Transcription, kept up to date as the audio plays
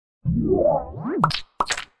This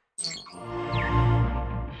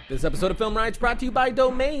episode of Film Riot is brought to you by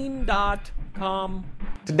Domain.com.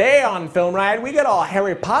 Today on Film Riot, we get all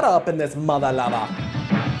Harry Potter up in this mother lover.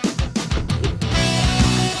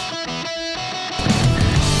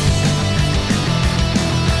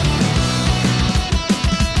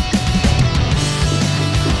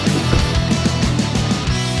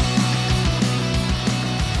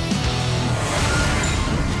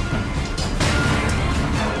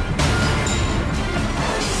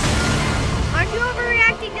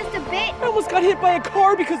 Got hit by a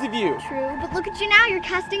car because of you. True, but look at you now, you're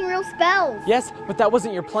casting real spells. Yes, but that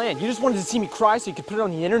wasn't your plan. You just wanted to see me cry so you could put it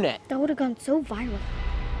on the internet. That would have gone so viral.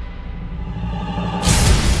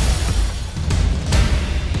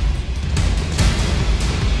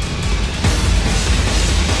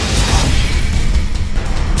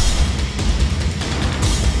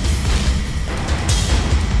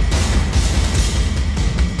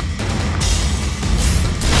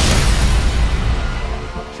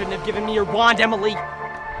 Have given me your wand, Emily.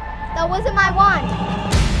 That wasn't my wand.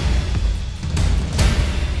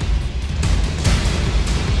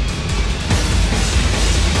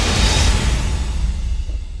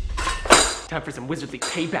 Time for some wizardly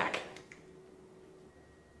payback.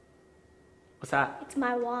 What's that? It's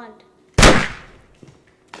my wand.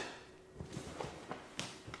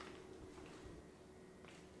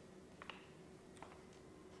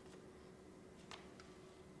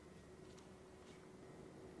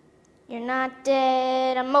 You're not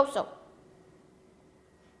dead, Amoso.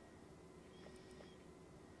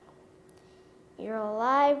 You're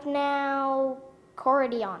alive now,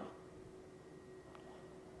 Cordion.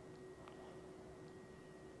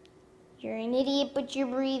 You're an idiot, but you're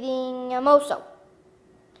breathing, Amoso.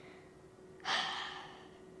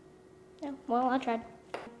 Yeah, well, I tried.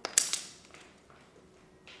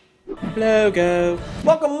 Logo.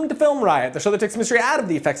 Welcome to Film Riot, the show that takes mystery out of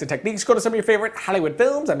the effects and techniques. Go to some of your favorite Hollywood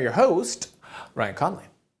films. I'm your host, Ryan Conley.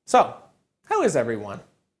 So, how is everyone?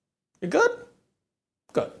 You good?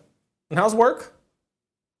 Good. And how's work?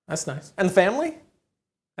 That's nice. And the family?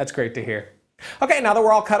 That's great to hear. Okay, now that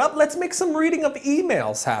we're all caught up, let's make some reading of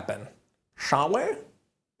emails happen. Shall we?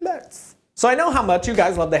 Let's. So I know how much you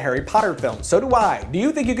guys love the Harry Potter films. So do I. Do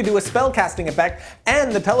you think you could do a spell casting effect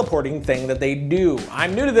and the teleporting thing that they do?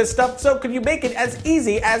 I'm new to this stuff, so could you make it as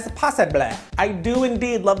easy as possible? I do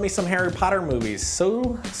indeed love me some Harry Potter movies.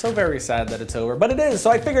 So very sad that it's over, but it is. So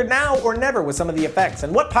I figured now or never with some of the effects.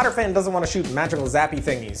 And what Potter fan doesn't want to shoot magical zappy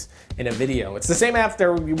thingies in a video? It's the same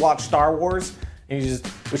after you watch Star Wars and you just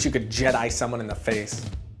wish you could Jedi someone in the face.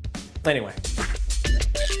 Anyway.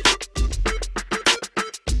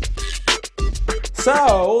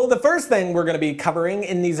 So, the first thing we're going to be covering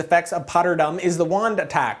in these effects of Potterdom is the wand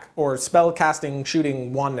attack, or spell casting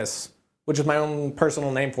shooting wandness, which is my own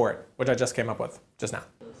personal name for it, which I just came up with just now.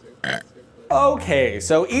 Okay,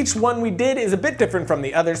 so each one we did is a bit different from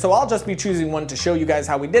the other, so I'll just be choosing one to show you guys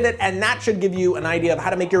how we did it, and that should give you an idea of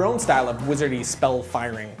how to make your own style of wizardy spell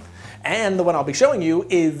firing. And the one I'll be showing you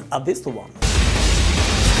is this one.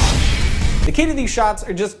 The key to these shots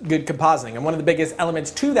are just good compositing, and one of the biggest elements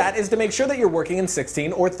to that is to make sure that you're working in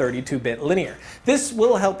 16 or 32-bit linear. This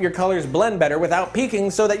will help your colors blend better without peaking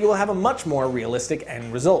so that you will have a much more realistic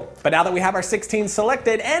end result. But now that we have our 16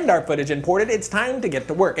 selected and our footage imported, it's time to get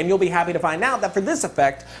to work, and you'll be happy to find out that for this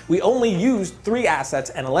effect, we only used 3 assets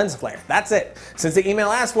and a lens flare. That's it. Since the email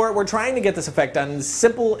asked for it, we're trying to get this effect done as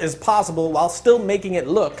simple as possible while still making it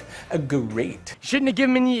look great. Shouldn't have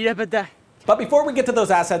given me But before we get to those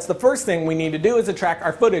assets, the first thing we need to do is attract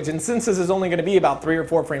our footage, and since this is only going to be about 3 or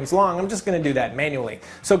 4 frames long, I'm just going to do that manually.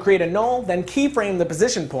 So create a null, then keyframe the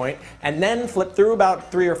position point, and then flip through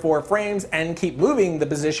about 3 or 4 frames and keep moving the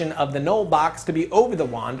position of the null box to be over the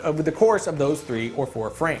wand over the course of those 3 or 4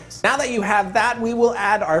 frames. Now that you have that, we will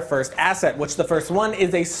add our first asset, which the first one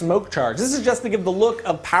is a smoke charge. This is just to give the look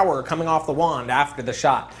of power coming off the wand after the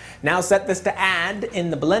shot. Now set this to add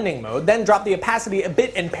in the blending mode, then drop the opacity a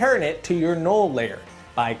bit and parent it to your null layer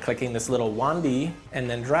by clicking this little wandy and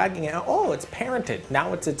then dragging it out. Oh, it's parented.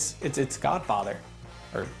 Now it's its godfather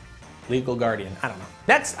or legal guardian. I don't know.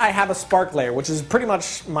 Next, I have a spark layer, which is pretty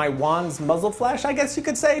much my wand's muzzle flash, I guess you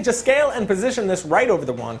could say. Just scale and position this right over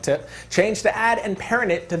the wand tip, change to add and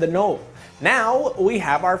parent it to the null. Now we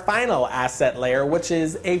have our final asset layer, which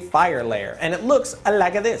is a fire layer, and it looks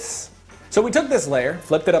like this. So we took this layer,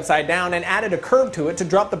 flipped it upside down, and added a curve to it to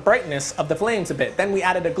drop the brightness of the flames a bit. Then we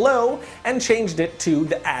added a glow and changed it to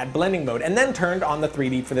the add blending mode, and then turned on the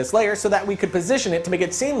 3D for this layer so that we could position it to make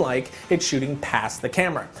it seem like it's shooting past the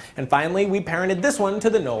camera. And finally, we parented this one to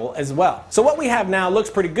the knoll as well. So what we have now looks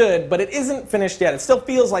pretty good, but it isn't finished yet. It still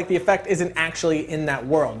feels like the effect isn't actually in that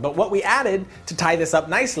world. But what we added to tie this up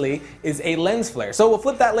nicely is a lens flare. So we'll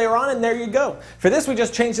flip that layer on, and there you go. For this, we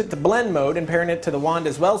just changed it to blend mode and parent it to the wand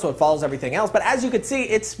as well so it follows everything else. But as you can see,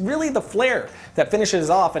 it's really the flare that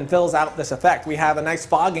finishes off and fills out this effect. We have a nice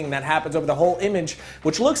fogging that happens over the whole image,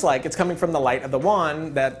 which looks like it's coming from the light of the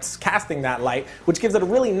wand that's casting that light, which gives it a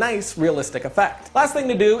really nice, realistic effect. Last thing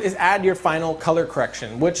to do is add your final color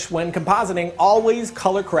correction, which when compositing, always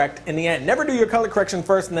color correct in the end. Never do your color correction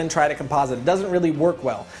first and then try to composite. It doesn't really work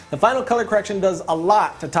well. The final color correction does a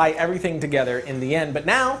lot to tie everything together in the end. But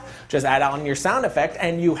now, just add on your sound effect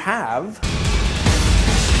and you have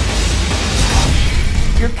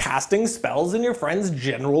you're casting spells in your friend's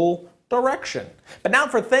general direction. But now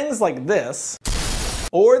for things like this,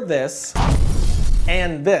 or this,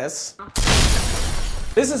 and this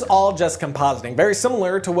is all just compositing, very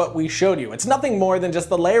similar to what we showed you. It's nothing more than just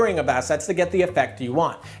the layering of assets to get the effect you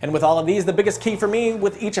want. And with all of these, the biggest key for me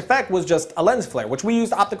with each effect was just a lens flare, which we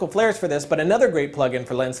used optical flares for this, but another great plugin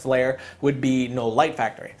for lens flare would be Knoll Light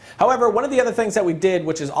Factory. However, one of the other things that we did,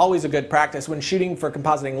 which is always a good practice when shooting for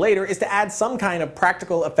compositing later, is to add some kind of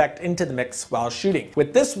practical effect into the mix while shooting.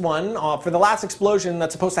 With this one, for the last explosion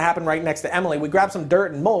that's supposed to happen right next to Emily, we grabbed some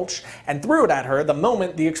dirt and mulch and threw it at her the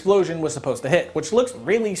moment the explosion was supposed to hit, which looks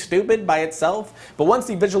really stupid by itself, but once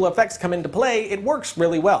the visual effects come into play, it works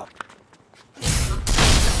really well.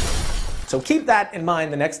 So keep that in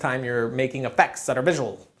mind the next time you're making effects that are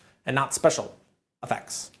visual and not special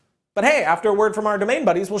effects. But hey, after a word from our domain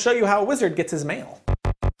buddies, we'll show you how a wizard gets his mail.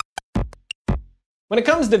 When it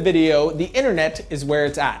comes to video, the internet is where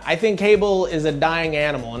it's at. I think cable is a dying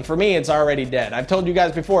animal, and for me, it's already dead. I've told you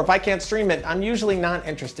guys before, if I can't stream it, I'm usually not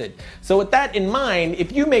interested. So with that in mind,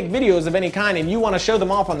 if you make videos of any kind and you want to show them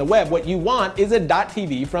off on the web, what you want is a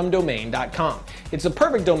 .tv from domain.com. It's a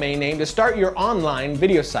perfect domain name to start your online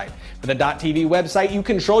video site. With a .tv website, you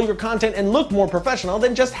control your content and look more professional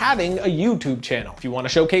than just having a YouTube channel. If you want to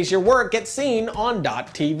showcase your work, get seen on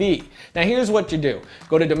 .tv. Now here's what you do.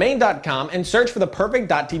 Go to domain.com and search for the perfect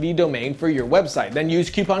 .tv domain for your website. Then use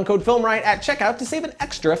coupon code FilmRiot at checkout to save an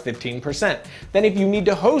extra 15%. Then if you need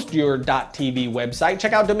to host your .tv website,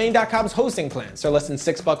 check out domain.com's hosting plans. They're less than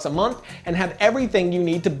 $6 a month and have everything you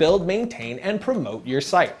need to build, maintain, and promote your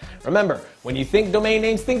site. Remember, when you think domain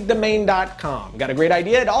names, think domain.com. Got a great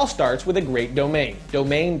idea? It all starts with a great domain,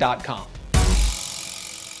 domain.com.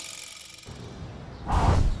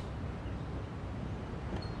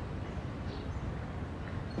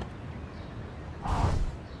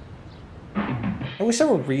 I wish I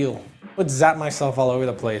were real. Would zap myself all over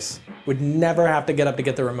the place. Would never have to get up to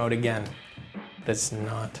get the remote again. But it's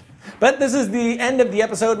not. But this is the end of the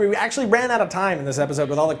episode. We actually ran out of time in this episode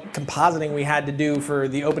with all the compositing we had to do for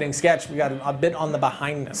the opening sketch. We got a bit on the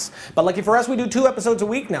behindness. But lucky for us, we do 2 episodes a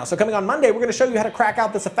week now. So coming on Monday, we're going to show you how to crack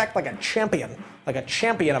out this effect like a champion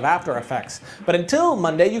of After Effects. But until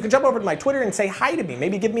Monday, you can jump over to my Twitter and say hi to me.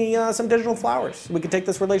 Maybe give me some digital flowers. We could take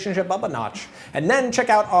this relationship up a notch. And then check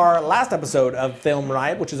out our last episode of Film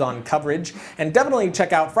Riot, which is on coverage. And definitely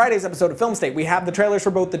check out Friday's episode of Film State. We have the trailers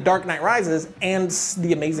for both The Dark Knight Rises and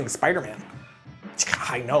The Amazing Spider-Man.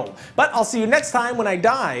 I know. But I'll see you next time when I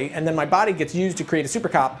die, and then my body gets used to create a super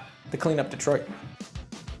cop to clean up Detroit.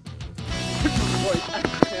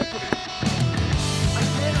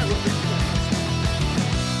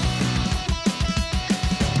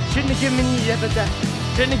 Shouldn't have given you that.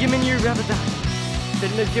 Shouldn't have given you that.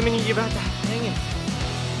 Shouldn't have given you that.